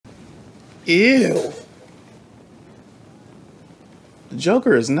Ew. The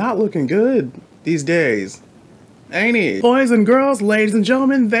Joker is not looking good these days. Ain't it? Boys and girls, ladies and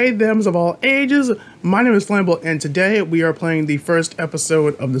gentlemen, they, thems of all ages, my name is Flammable, and today we are playing the first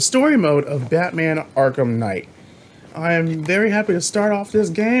episode of the story mode of Batman Arkham Knight. I am very happy to start off this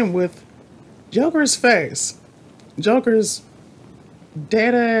game with Joker's face. Joker's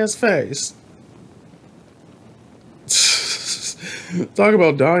dead-ass face. Talk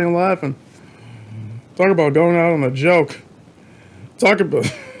about dying laughing. Talk about going out on a joke. Talk about...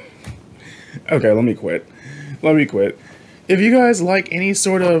 Okay, let me quit. If you guys like any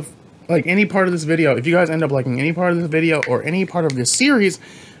sort of, any part of this video, if you guys end up liking any part of this video or any part of this series,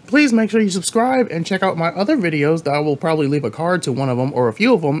 please make sure you subscribe and check out my other videos that I will probably leave a card to one of them or a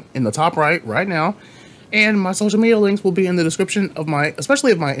few of them in the top right now. And my social media links will be in the description of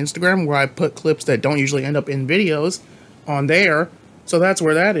especially of my Instagram, where I put clips that don't usually end up in videos on there. So that's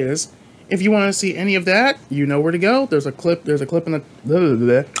where that is. If you want to see any of that, you know where to go. There's a clip in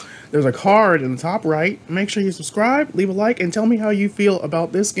the... There's a card in the top right. Make sure you subscribe, leave a like, and tell me how you feel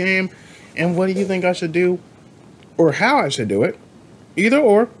about this game and what do you think I should do or how I should do it. Either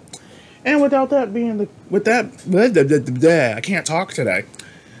or. And without that being I can't talk today.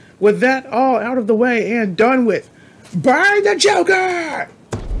 With that all out of the way and done with, burn the Joker!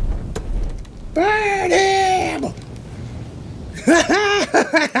 Burn him!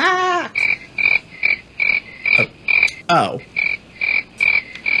 Oh.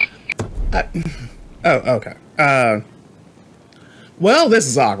 Oh, okay. Well, this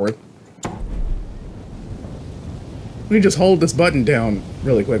is awkward. Let me just hold this button down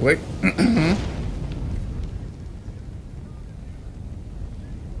really quickly.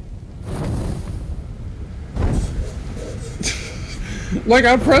 Like,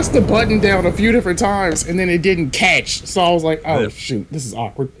 I pressed the button down a few different times, and then it didn't catch. So I was like, oh, shoot, this is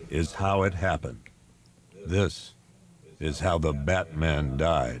awkward. Is how it happened. This is how the Batman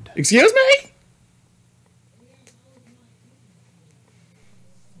died. Excuse me?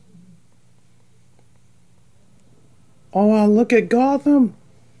 Oh, look at Gotham.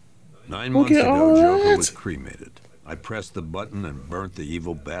 9 months ago, Joker was cremated. I pressed the button and burnt the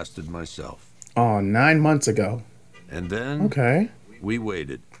evil bastard myself. Oh, 9 months ago. And then, we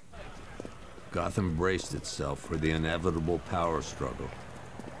waited. Gotham braced itself for the inevitable power struggle.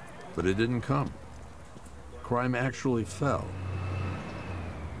 But it didn't come. Crime actually fell.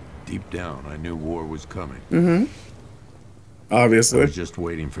 Deep down, I knew war was coming. Obviously. I was just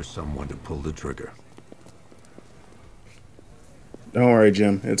waiting for someone to pull the trigger. Don't worry,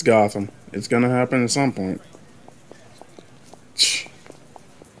 Jim. It's Gotham. It's gonna happen at some point.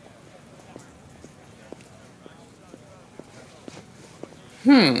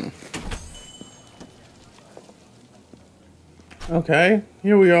 Okay,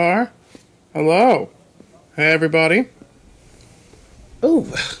 here we are. Hello. Hey, everybody. Oh,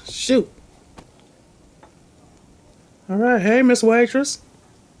 shoot. All right. Hey, Miss Waitress.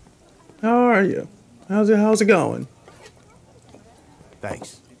 How are you? How's it going?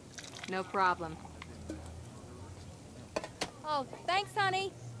 Thanks. No problem. Oh, thanks,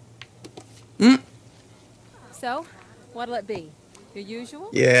 honey. So, what'll it be? Your usual?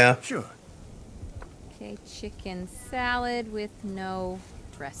 Yeah. Sure. Okay, chicken salad with no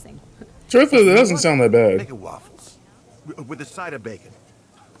dressing. Truthfully, that doesn't sound that bad. Make it waffles. With a side of bacon.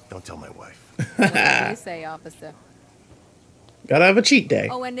 Don't tell my wife. What do you say, officer? Gotta have a cheat day.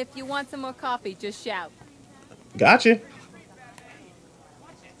 Oh, and if you want some more coffee, just shout. Gotcha.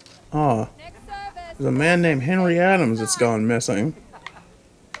 Oh, there's a man named Henry Adams that's gone missing.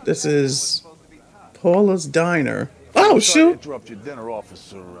 This is Paula's Diner. Oh, shoot! Interrupt your dinner,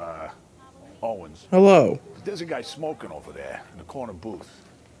 Officer Owens. Hello. There's a guy smoking over there in the corner booth.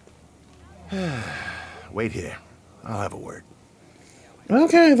 Wait here. I'll have a word.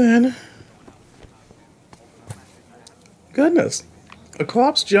 Okay, then. Goodness. A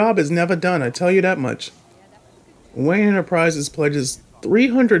cop's job is never done, I tell you that much. Wayne Enterprises pledges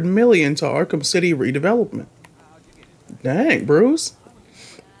 $300 million to Arkham City redevelopment. Dang, Bruce.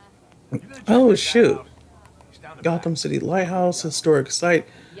 Oh, shoot. Gotham City Lighthouse, historic site.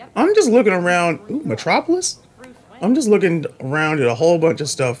 I'm just looking around. Ooh, Metropolis? I'm just looking around at a whole bunch of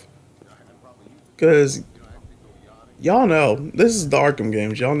stuff. Because y'all know, this is the Arkham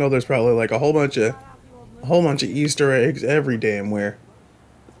games. Y'all know there's probably like a whole bunch of Easter eggs every damn where.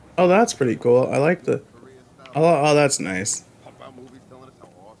 Oh, that's pretty cool. I like the... Oh, that's nice.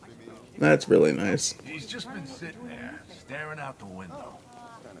 That's really nice. He's just been sitting there, staring out the window.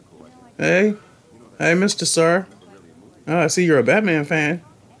 Hey. Hey, Mr. Sir. Oh, I see you're a Batman fan.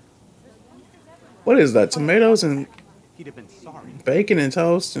 What is that? Tomatoes and he'd have been sorry. Bacon and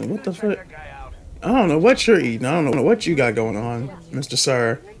toast and what the fuck? I don't know what you're eating. I don't know what you got going on, Mr.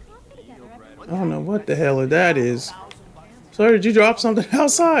 Sir. I don't know what the hell that is. Sir, did you drop something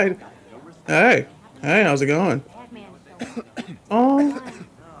outside? Hey, how's it going? Oh,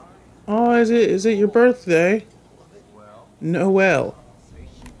 is it your birthday? Noel.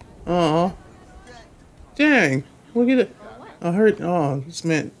 Oh, dang! Look at it. I heard. Oh, this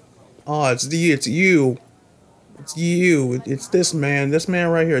man. Oh, it's you. It's you. It's this man. This man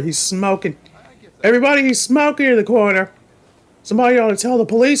right here. He's smoking. Everybody, he's smoking in the corner. Somebody ought to tell the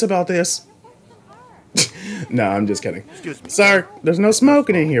police about this. No, I'm just kidding. Excuse me. Sir, there's no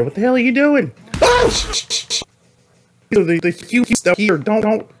smoking in here. What the hell are you doing? Oh, shh. The huge stuff here.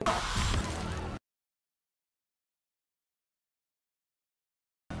 Don't.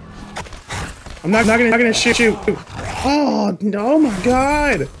 I'm not gonna shoot you. Oh no! My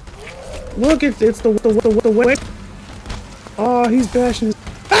God! Look, it's the way. Oh, he's bashing his.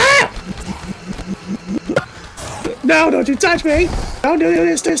 Ah! No! Don't you touch me! Don't do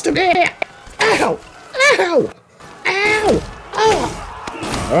this to me! Ow! Ow! Ow!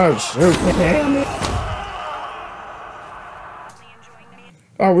 Oh shoot!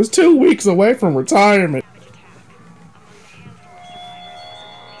 I was 2 weeks away from retirement.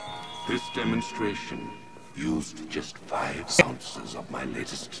 This demonstration used just 5 ounces of my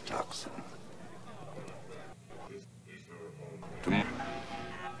latest toxin.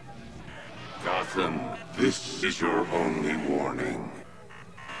 Gotham, this is your only warning.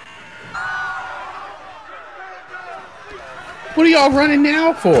 What are y'all running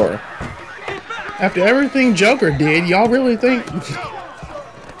now for? After everything Joker did, y'all really think...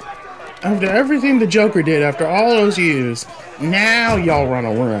 After everything the Joker did, after all those years, now y'all want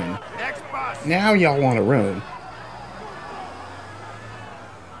to run. Now y'all want to run.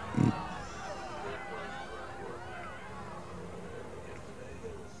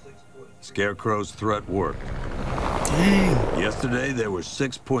 Scarecrow's threat worked. Dang. Yesterday, there were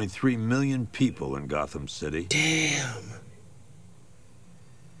 6.3 million people in Gotham City. Damn.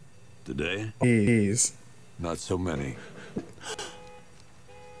 Today, Jeez. not so many.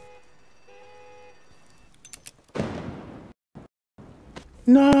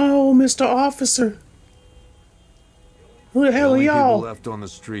 No, Mr. Officer. Who the hell are The only people y'all? left on the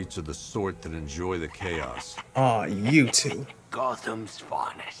streets are the sort that enjoy the chaos. Aw, you two. Gotham's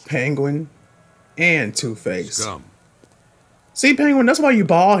finest. Penguin and Two-Face. Scum, See, Penguin, that's why you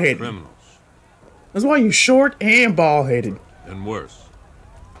bald-headed. criminals, That's why you short and bald-headed. and worse.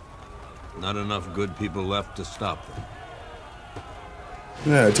 Not enough good people left to stop them.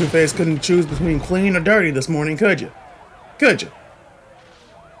 Yeah, Two-Face couldn't choose between clean or dirty this morning, could you? Could you?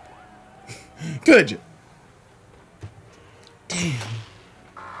 Could you? Damn.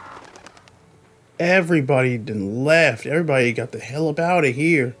 Everybody done left. Everybody got the hell up out of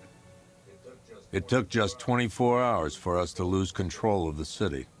here. It took just 24 hours for us to lose control of the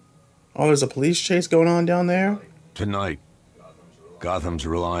city. Oh, there's a police chase going on down there? Tonight, Gotham's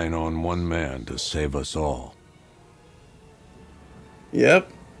relying on one man to save us all.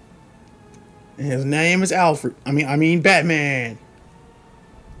 Yep. And his name is Alfred. I mean Batman.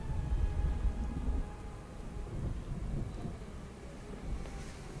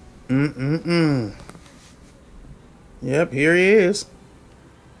 Yep, here he is.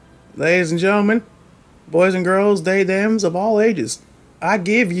 Ladies and gentlemen, boys and girls, they, thems of all ages, I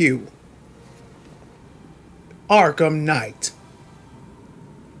give you Arkham Knight.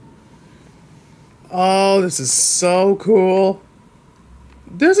 Oh, this is so cool.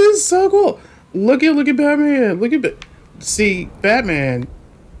 This is so cool. Look at Batman. See, Batman.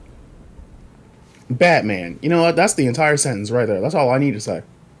 You know what? That's the entire sentence right there. That's all I need to say.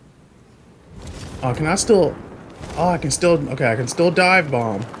 Oh, can I still... Oh, I can still... Okay, I can still dive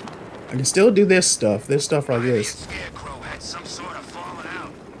bomb. I can still do this stuff. This stuff like this. Scarecrow had some sort of falling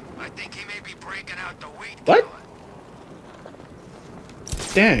out. I think he may be breaking out the wheat. What?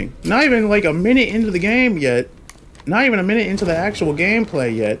 Dang. Not even like a minute into the game yet. Not even a minute into the actual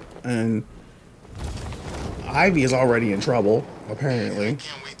gameplay yet. And... Ivy is already in trouble, apparently. I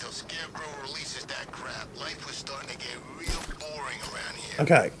can't wait till Scarecrow releases that crap. Life was starting to get real boring around here.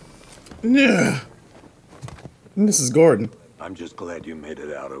 Okay. Yeah. This is Gordon. I'm just glad you made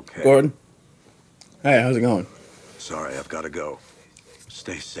it out okay. Gordon. Hey, how's it going? Sorry, I've got to go.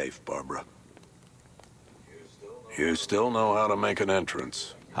 Stay safe, Barbara. You still know how to make an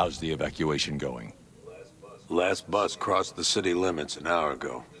entrance. How's the evacuation going? Last bus crossed the city limits an hour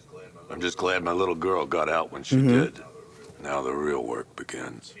ago. I'm just glad my little girl got out when she did. Now the real work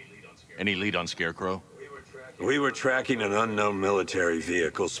begins. Any lead on Scarecrow? We were tracking an unknown military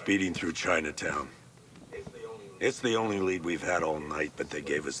vehicle speeding through Chinatown. It's the only lead we've had all night, but they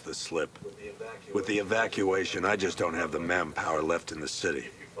gave us the slip. With the evacuation, I just don't have the manpower left in the city.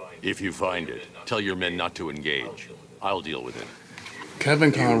 If you find it, tell your men not to engage. I'll deal with it. Kevin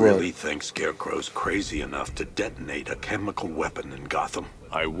Do you Conroy. really think Scarecrow's crazy enough to detonate a chemical weapon in Gotham?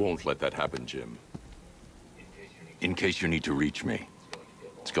 I won't let that happen, Jim. In case you need to reach me,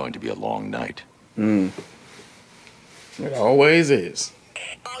 it's going to be a long night. It always is.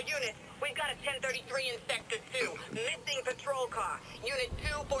 All units, we've got a 1033 in Sector 2. Missing patrol car. Unit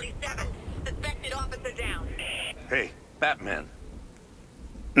 247. Suspected officer down. Hey, Batman.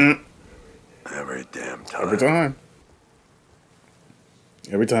 Every damn time. Every time.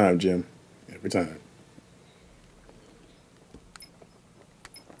 Every time, Jim. Every time.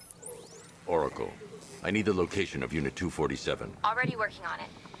 Oracle, I need the location of Unit 247. Already working on it.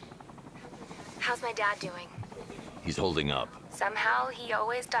 How's my dad doing? He's holding up. Somehow he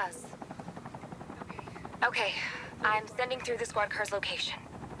always does. Okay, I'm sending through the squad car's location.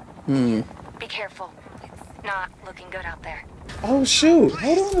 Be careful. It's not looking good out there. Oh, shoot.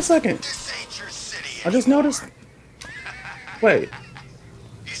 Hold on a second. This ain't your city I just anymore. noticed. Wait.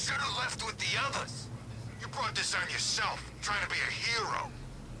 You should have left with the others. You brought this on yourself, trying to be a hero.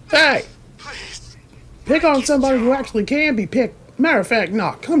 Hey! Please. Pick on somebody who actually can be picked. Matter of fact,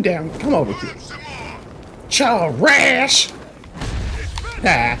 nah, come down. Come over here. Some more. Trash!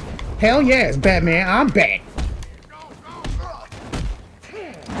 Nah. Hell yes, Batman. I'm back.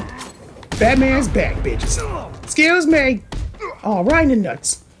 Batman's back, bitches. Excuse me. Oh, right in the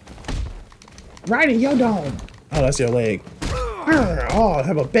nuts. Right in your dome. Oh, that's your leg. Oh, I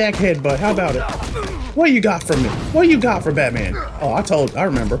have a back headbutt. How about it? What you got for me? What you got for Batman? Oh, I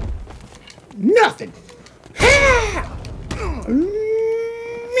remember. Nothing. Yeah.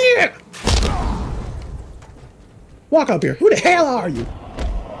 Walk up here. Who the hell are you?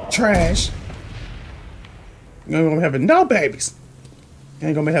 Trash. You ain't gonna be having no babies. You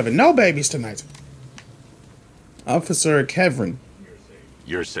ain't gonna be having no babies tonight. Officer Kevin.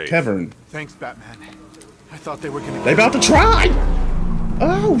 You're safe. Kevin. Thanks, Batman. I thought they were gonna... They about to try!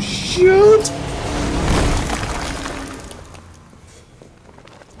 Oh, shoot!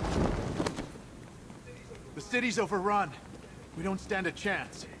 The city's overrun. We don't stand a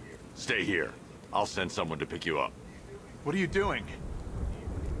chance. Stay here. I'll send someone to pick you up. What are you doing?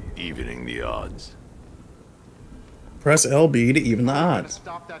 Evening the odds. Press LB to even the Trying to odds.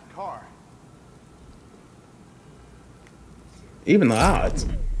 stop that car. Even the odds.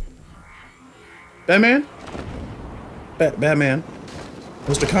 Batman? Batman.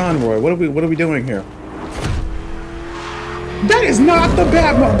 Mr. Conroy, what are we doing here? That is not the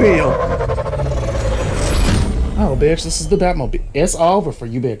Batmobile! Oh, bitch, this is the Batmobile. It's over for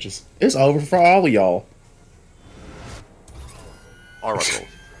you bitches. It's over for all of y'all. Oracle,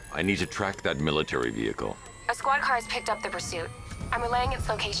 I need to track that military vehicle. A squad car has picked up the pursuit. I'm relaying its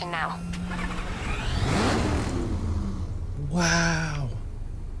location now. Wow.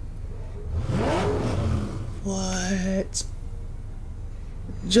 What?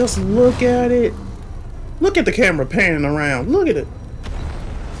 Just look at it. Look at the camera panning around. Look at it.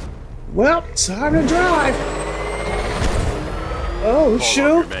 Well, time to drive. Oh,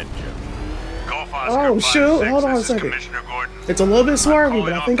 shoot. Oh, shoot. Hold on a second. It's a little bit swervy,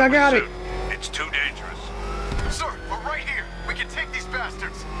 but I think I got it. It's too dangerous. Sir, we're right here. We can take these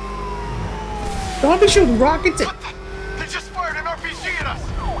bastards. Don't be shooting rockets at... They just fired an RPG at us.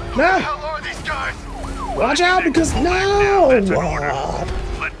 Who No. the hell are these guys? Watch out, because... No!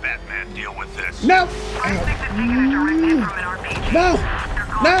 Let Batman deal with this. No! No!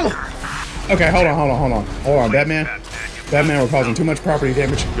 No! Okay, hold on, Batman. Batman, we're causing too much property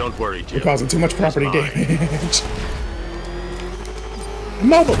damage. Don't worry, Jim. We're causing too much property damage.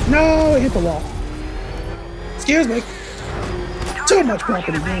 Mobile! No, it hit the wall. Excuse me. Too much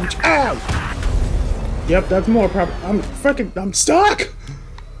property damage. Ow! Yep, that's more property. I'm stuck!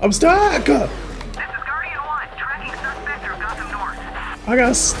 I'm stuck! I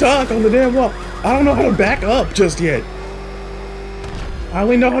got stuck on the damn wall. I don't know how to back up just yet. I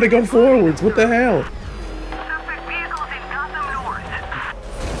only know how to go forwards. What the hell?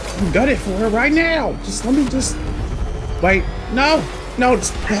 You got it for her right now. Let me wait. No,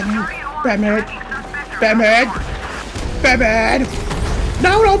 it's Batman.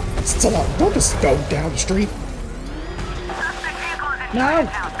 No, don't just go down the street. No.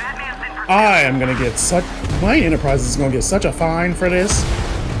 I am gonna get Wayne Enterprises is gonna get such a fine for this.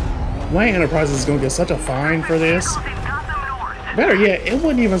 Better yet, it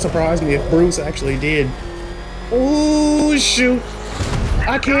wouldn't even surprise me if Bruce actually did. Oh shoot!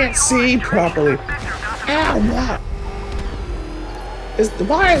 I can't see properly. Ow! What?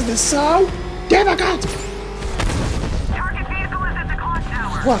 Why is this so difficult?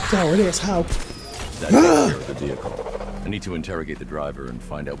 walked over this hoe. That takes care of the vehicle. I need to interrogate the driver and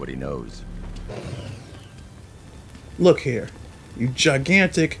find out what he knows. Look here, you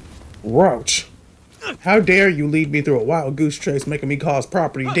gigantic roach. How dare you lead me through a wild goose chase making me cause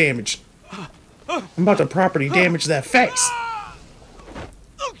property damage? I'm about to property damage that face.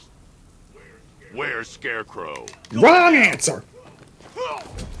 Where's Scarecrow? Wrong answer.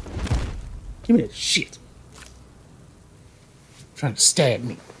 Give me that shit. Trying to stab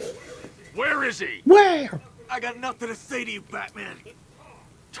me. Where is he? Where? I got nothing to say to you, Batman.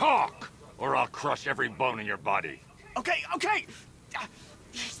 Talk, or I'll crush every bone in your body. Okay, okay.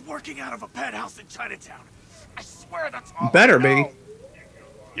 He's working out of a penthouse in Chinatown. I swear that's all. Better I be. know.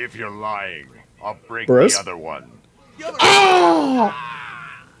 If you're lying, I'll break Bruce? the other one. Oh!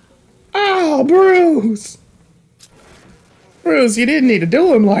 Oh, Bruce! Bruce, you didn't need to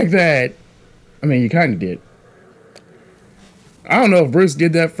do him like that. I mean, you kind of did. I don't know if Bruce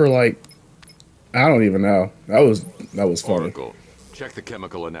did that for, like... I don't even know. That was funny. Oracle, check the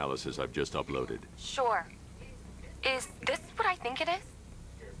chemical analysis I've just uploaded. Sure. Is this what I think it is?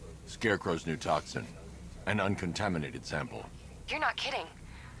 Scarecrow's new toxin. An uncontaminated sample. You're not kidding.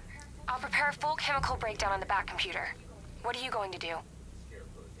 I'll prepare a full chemical breakdown on the back computer. What are you going to do?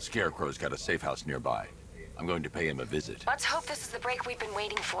 Scarecrow's got a safe house nearby. I'm going to pay him a visit. Let's hope this is the break we've been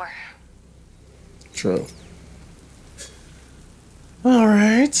waiting for. True.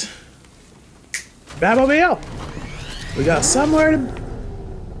 Alright. Batmobile! We got somewhere to...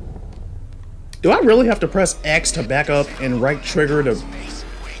 Do I really have to press X to back up and right trigger to...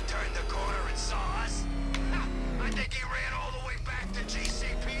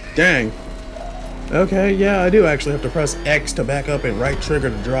 Dang. Okay, yeah, I do actually have to press X to back up and right trigger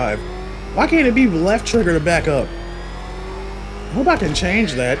to drive. Why can't it be left trigger to back up? I hope I can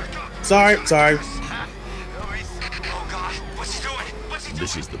change that. Sorry.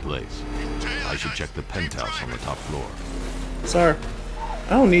 This is the place. I should check the penthouse on the top floor. Sir, I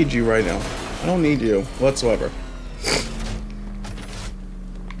don't need you right now. I don't need you whatsoever.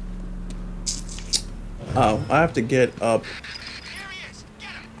 Oh, I have to get up.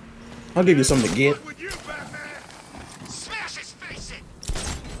 I'll give you something to get.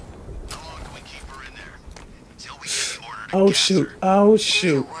 Oh shoot. Oh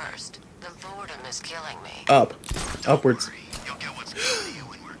shoot. Up. Upwards.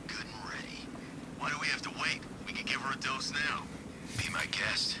 Why do we have to wait? We can give her a dose now. Be my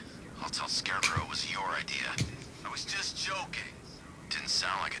guest. I'll tell Scarecrow it was your idea. I was just joking. Didn't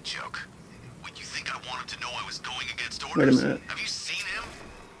sound like a joke. Would you think I wanted to know I was going against orders? Wait a minute. Have you seen him?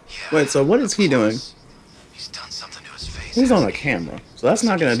 Yeah, Wait, so what is he doing? he's done something to his face. He's on a camera, so that's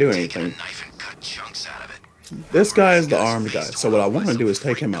not gonna do anything. Knife and cut chunks out of it. This guy is the armed guy, so what I want to do is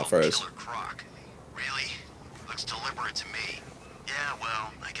take him out first. Really? Looks deliberate to me. Yeah,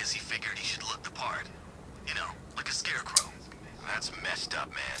 well, I guess he figured he should look the part. You know, like a scarecrow. That's messed up,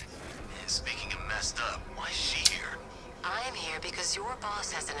 man. And speaking of messed up, why is she here? I'm here because your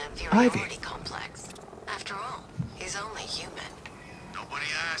boss has an inferiority complex. After all, he's only human. Nobody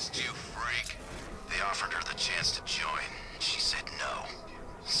asked you, freak. They offered her the chance to join. She said no.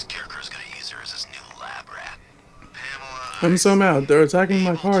 Scarecrow's gonna use her as his new lab rat. Pamela, I'm so mad. They're attacking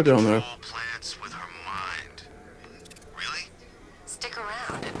my car down there. plants with her mind. Really? Stick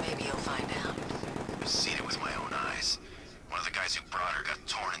around and maybe you'll find out. I've seen it with my own eyes. One of the guys who brought her got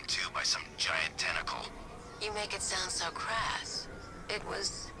torn in two by some giant tentacle. You make it sound so crass. It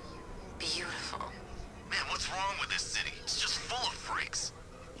was beautiful. Man, what's wrong with this city? It's just full of freaks.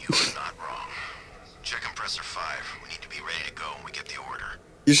 You are not wrong. Check compressor 5. We need to be ready to go when we get the order.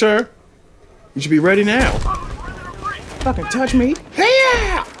 You sure? You should be ready now. Fucking touch me.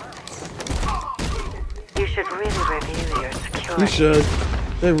 Yeah! You should really review your security. You should.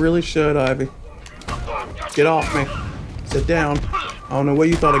 They really should, Ivy. Get off me. Sit down. I don't know what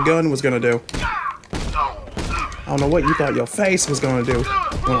you thought a gun was gonna do. I don't know what you thought your face was gonna do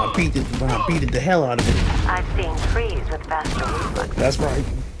when I beat it the hell out of it. I've seen trees with faster reflexes. That's right.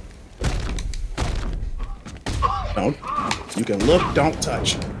 Don't. You can look, don't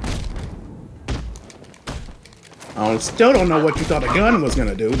touch. I still don't know what you thought a gun was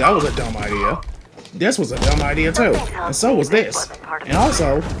gonna do. That was a dumb idea. This was a dumb idea too. And so was this. And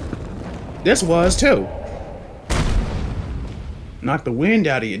also, this was too. Knocked the wind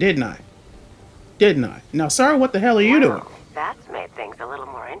out of you, didn't I? Didn't I? Now, sir, what the hell are you doing? That's made things a little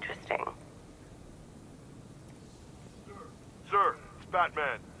more interesting. Sir, it's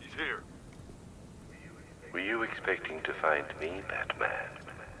Batman. He's here. Were you expecting to find me, Batman?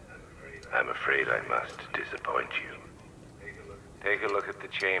 I'm afraid I must disappoint you. Take a look at the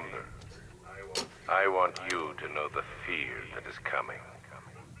chamber. I want you to know the fear that is coming.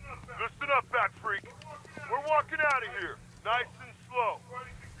 Walking out of here, nice and slow.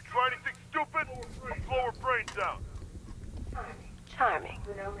 You try anything stupid, I'll blow her brains out. Charming.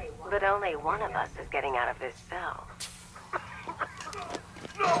 But only one of us is getting out of this cell.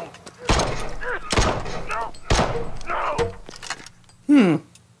 No! No! No!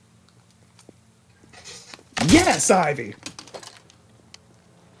 Yes, Ivy!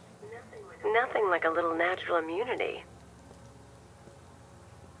 Nothing like a little natural immunity.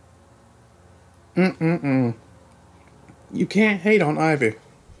 You can't hate on Ivy.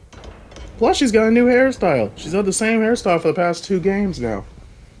 Plus, she's got a new hairstyle. She's had the same hairstyle for the past 2 games now.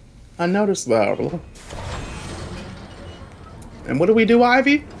 I noticed that. And what do we do,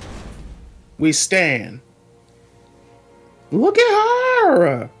 Ivy? We stand. Look at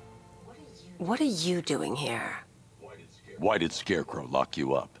her! What are you doing here? Why did Scarecrow lock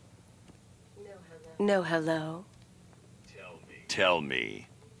you up? No hello? Tell me.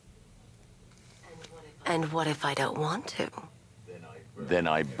 And what if I don't want to? Then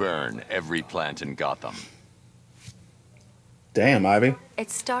I burn every plant in Gotham. Damn, Ivy.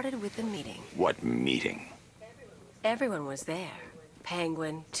 It started with a meeting. What meeting? Everyone was there.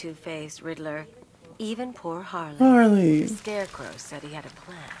 Penguin, Two-Face, Riddler, even poor Harley. Harley. Scarecrow said he had a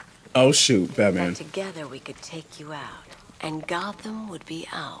plan. Oh shoot, Batman. And together we could take you out, and Gotham would be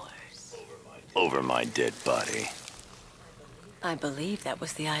ours. Over my dead body. I believe that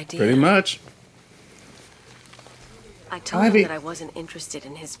was the idea. Pretty much. I told him that I wasn't interested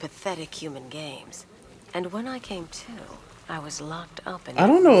in his pathetic human games. And when I came to, I was locked up in... I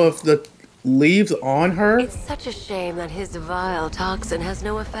don't know if the leaves on her... It's such a shame that his vile toxin has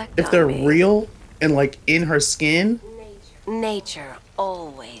no effect if on they're me. real and like in her skin. Nature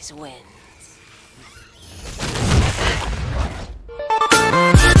always wins.